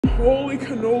holy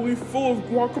cannoli full of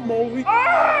guacamole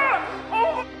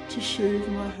to shave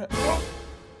my head.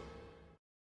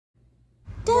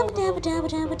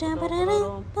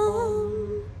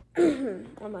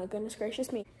 Oh my goodness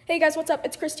gracious me. Hey guys, what's up?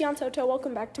 It's Cristian Soto.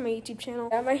 Welcome back to my YouTube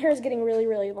channel. My hair is getting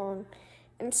really long.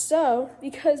 And so,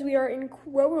 because we are in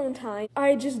quarantine,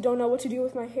 I just don't know what to do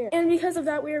with my hair. And because of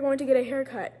that, we are going to get a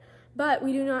haircut. But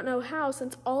we do not know how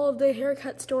since all of the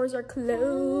haircut stores are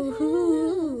closed.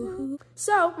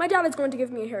 So, my dad is going to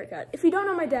give me a haircut. If you don't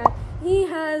know my dad, he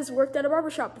has worked at a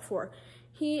barbershop before.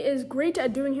 He is great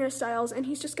at doing hairstyles, and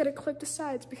he's just going to clip the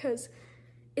sides because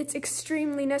it's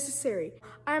extremely necessary.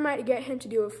 I might get him to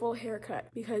do a full haircut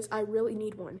because I really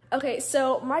need one. Okay,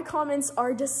 so my comments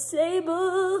are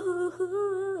disabled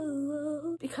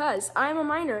because I'm a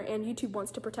minor and YouTube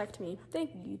wants to protect me.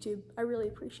 Thank you, YouTube. I really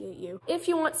appreciate you. If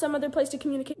you want some other place to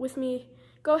communicate with me,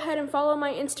 go ahead and follow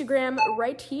my Instagram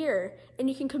right here, and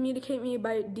you can communicate me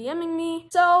by DMing me.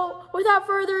 So, without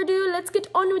further ado, let's get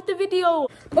on with the video.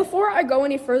 Before I go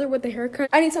any further with the haircut,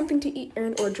 I need something to eat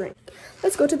and or drink.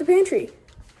 Let's go to the pantry.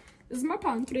 This is my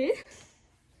pantry.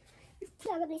 You've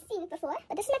probably seen it before,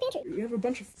 but this is my pantry. We have a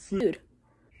bunch of food.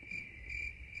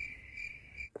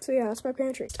 So yeah, that's my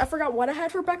pantry. I forgot what I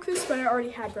had for breakfast, but I already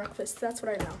had breakfast. That's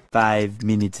what I know. 5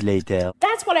 minutes later.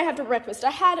 That's what I had for breakfast.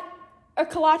 I had a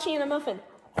kolache and a muffin.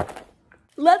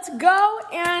 Let's go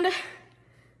and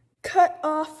cut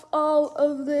off all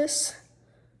of this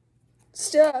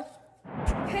stuff.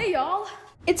 Hey y'all,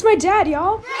 it's my dad,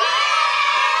 y'all.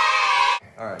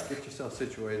 All right, get yourself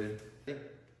situated.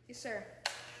 Yes, sir.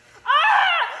 Ah!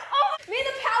 Oh, may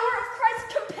the power of Christ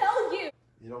compel you.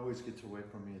 It always gets away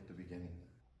from me at the beginning.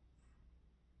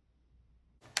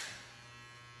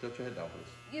 Tilt your head down,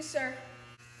 please. Yes, sir.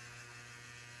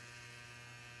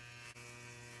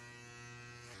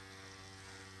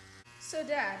 So,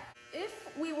 Dad, if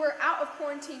we were out of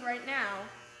quarantine right now,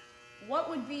 what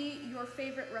would be your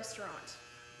favorite restaurant?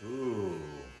 Ooh,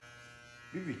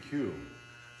 BBQ.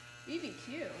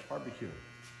 BBQ? Barbecue.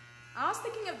 I was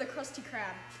thinking of the Krusty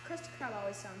Krab. Krusty Krab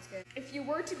always sounds good. If you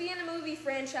were to be in a movie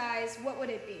franchise, what would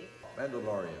it be?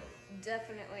 Mandalorian.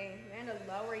 Definitely.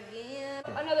 Mandalorian.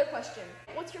 Another question.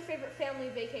 What's your favorite family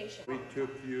vacation? We took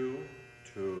you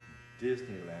to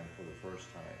Disneyland for the first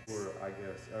time. We're, I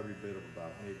guess, every bit of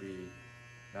about maybe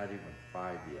not even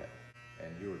 5 yet.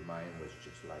 And your mind was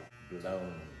just like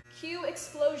blown. Cue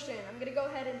explosion. I'm gonna go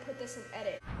ahead and put this in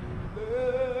edit.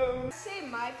 I'd say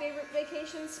my favorite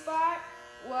vacation spot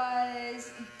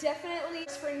was definitely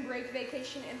spring break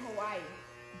vacation in Hawaii.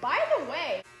 By the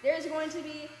way, there's going to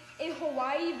be a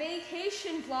Hawaii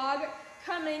vacation vlog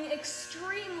coming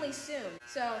extremely soon.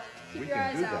 So keep your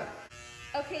eyes out.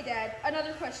 Okay, Dad,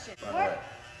 another question. What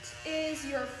is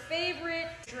your favorite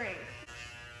drink?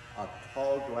 A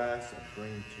tall glass of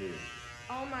green tea.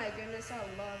 Oh my goodness, I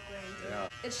love green tea. Yeah.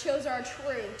 It shows our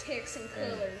true ticks and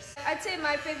colors. I'd say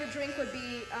my favorite drink would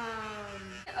be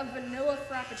a vanilla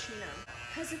frappuccino.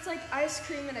 Because it's like ice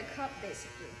cream in a cup,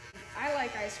 basically. I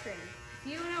like ice cream.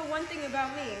 If you know one thing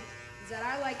about me, is that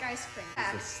I like ice cream.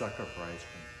 It's a sucker for ice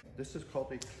cream. This is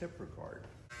called a clipper guard.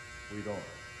 We don't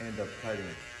end up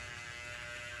cutting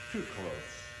too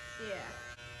close. Yeah.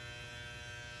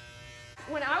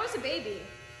 When I was a baby,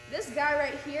 this guy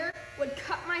right here would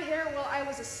cut my hair while I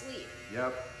was asleep.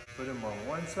 Yep. Put him on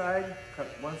one side, cut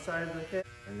one side of the head,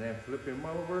 and then flip him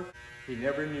over. He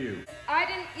never knew. I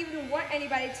didn't even want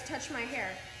anybody to touch my hair.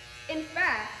 In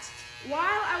fact,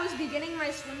 while I was beginning my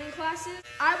swimming classes,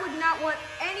 I would not want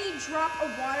any drop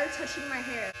of water touching my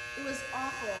hair. It was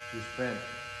awful. He spent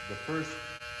the first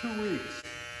 2 weeks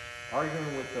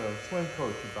arguing with the swim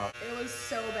coach about it. Was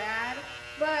so bad,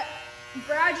 but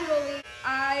gradually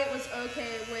I was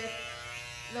okay with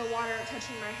the water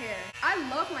touching my hair. I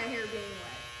love my hair being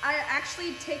wet. I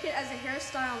actually take it as a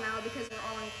hairstyle now because we're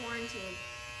all in quarantine.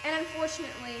 And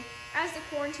unfortunately, as the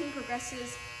quarantine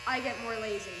progresses, I get more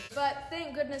lazy. But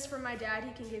thank goodness for my dad,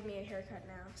 he can give me a haircut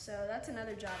now. So that's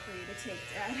another job for you to take,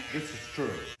 Dad. This is true.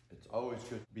 It's always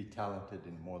good to be talented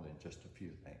in more than just a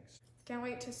few things. Can't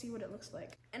wait to see what it looks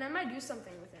like. And I might do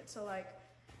something with it. So like,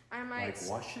 I might... Like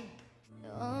washing?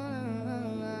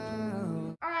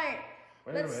 Alright.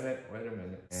 Wait a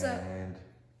minute. And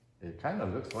it kind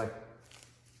of looks like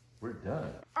we're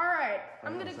done. Alright,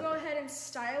 I'm gonna go ahead and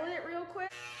style it real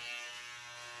quick.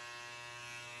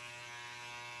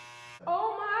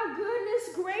 Oh my goodness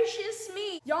gracious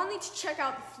me. Y'all need to check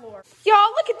out the floor.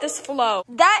 Y'all, look at this flow.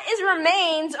 That is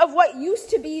remains of what used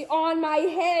to be on my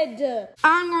head.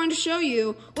 I'm going to show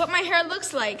you what my hair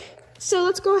looks like. So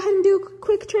let's go ahead and do a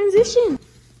quick transition.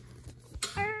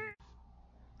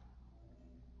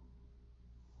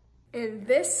 And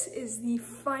this is the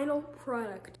final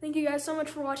product. Thank you guys so much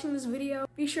for watching this video.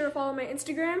 Be sure to follow my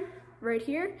Instagram right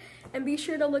here, and be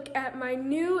sure to look at my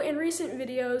new and recent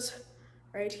videos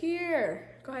right here.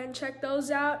 Go ahead and check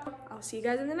those out. I'll see you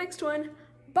guys in the next one.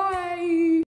 Bye!